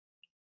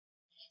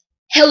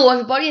Hello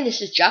everybody, and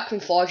this is Jack from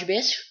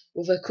ForgeBase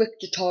with a quick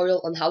tutorial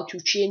on how to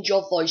change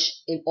your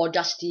voice in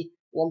Audacity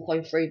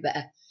 1.3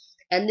 beta.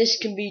 And this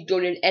can be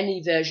done in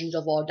any versions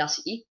of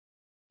Audacity.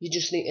 You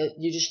just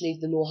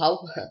need to know how.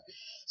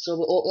 So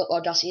we'll open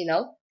up Audacity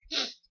now.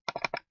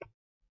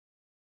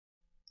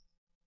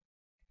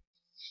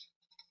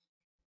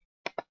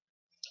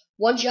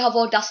 Once you have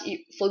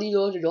Audacity fully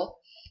loaded up,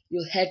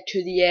 you'll head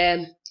to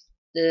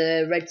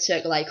the red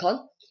circle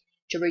icon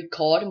to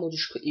record, and we'll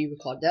just quickly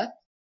record there.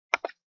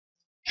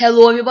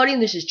 Hello everybody,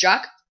 and this is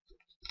Jack.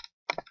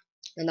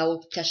 And now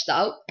we'll test that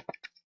out.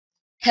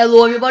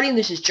 Hello everybody, and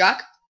this is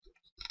Jack.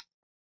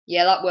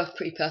 Yeah, that worked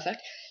pretty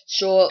perfect.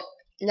 So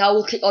now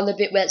we'll click on the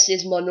bit where it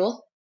says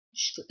mono.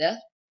 Just click there.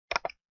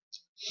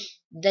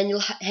 Then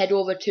you'll head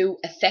over to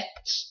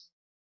effects.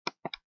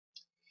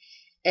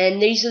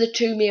 And these are the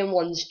two main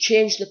ones.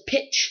 Change the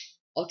pitch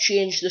or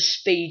change the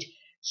speed.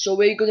 So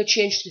we're going to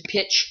change the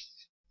pitch.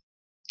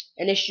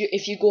 And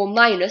if you go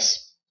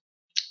minus,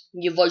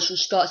 your voice will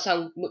start to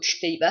sound much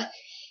deeper.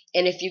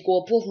 And if you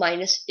go above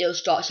minus, it'll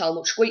start to sound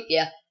much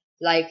squeakier.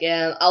 Like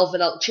Alvin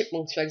and the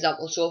Chipmunks, for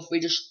example. So if we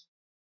just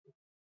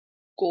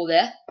go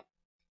there,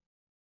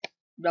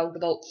 round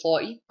about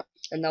 40,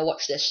 and now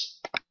watch this.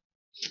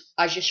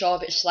 As you saw, a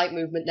bit of slight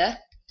movement there.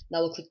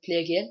 Now we'll click play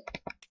again.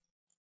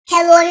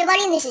 Hello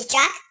everybody, this is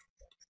Jack.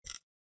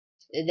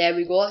 And there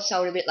we go, it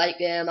sounded a bit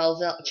like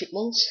Alvin and the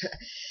Chipmunks.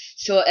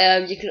 So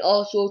you can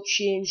also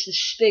change the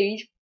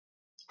speed.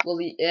 Well,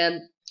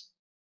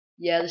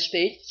 the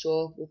speed.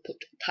 So we'll put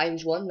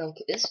 ×1. Now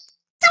put this.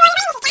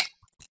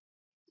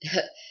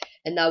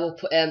 And now we'll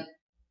put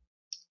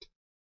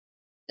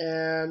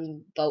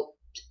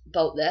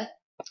about there,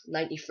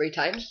 93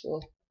 times.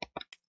 So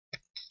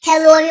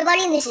hello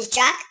everybody, this is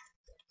Jack.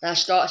 Now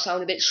start to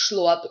sound a bit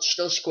slower, but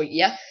still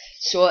squeakier.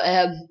 So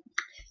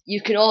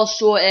you can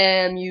also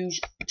use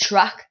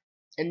track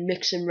and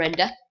mix and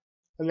render.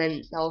 And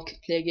then now I'll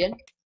click play again.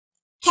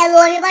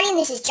 Hello everybody,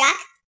 this is Jack.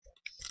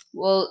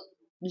 Well,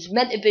 there's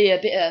meant to be a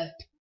bit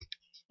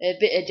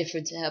of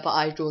difference here, but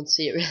I don't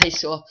see it really.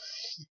 So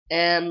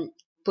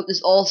but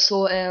there's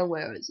also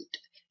where is it?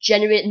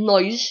 Generate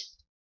noise.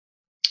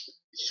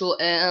 So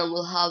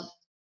we'll have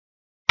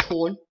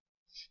tone.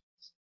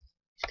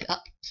 Look at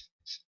that.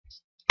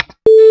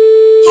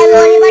 Hello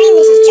everybody,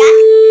 this is Jack.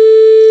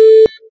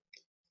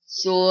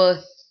 So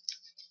a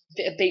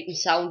bit of beeping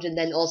sound, and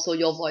then also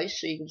your voice.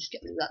 So you can just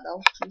get rid of that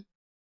now.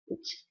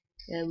 Oops.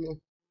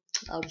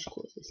 I'll just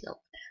close this now.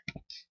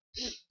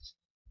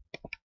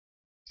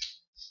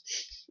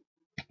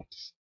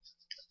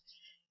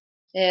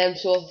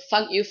 So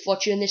thank you for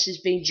watching. This has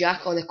been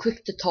Jack on a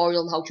quick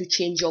tutorial on how to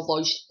change your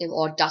voice in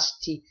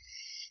Audacity.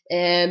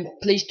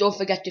 Please don't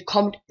forget to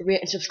comment,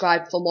 rate and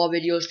subscribe for more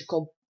videos to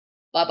come.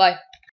 Bye bye.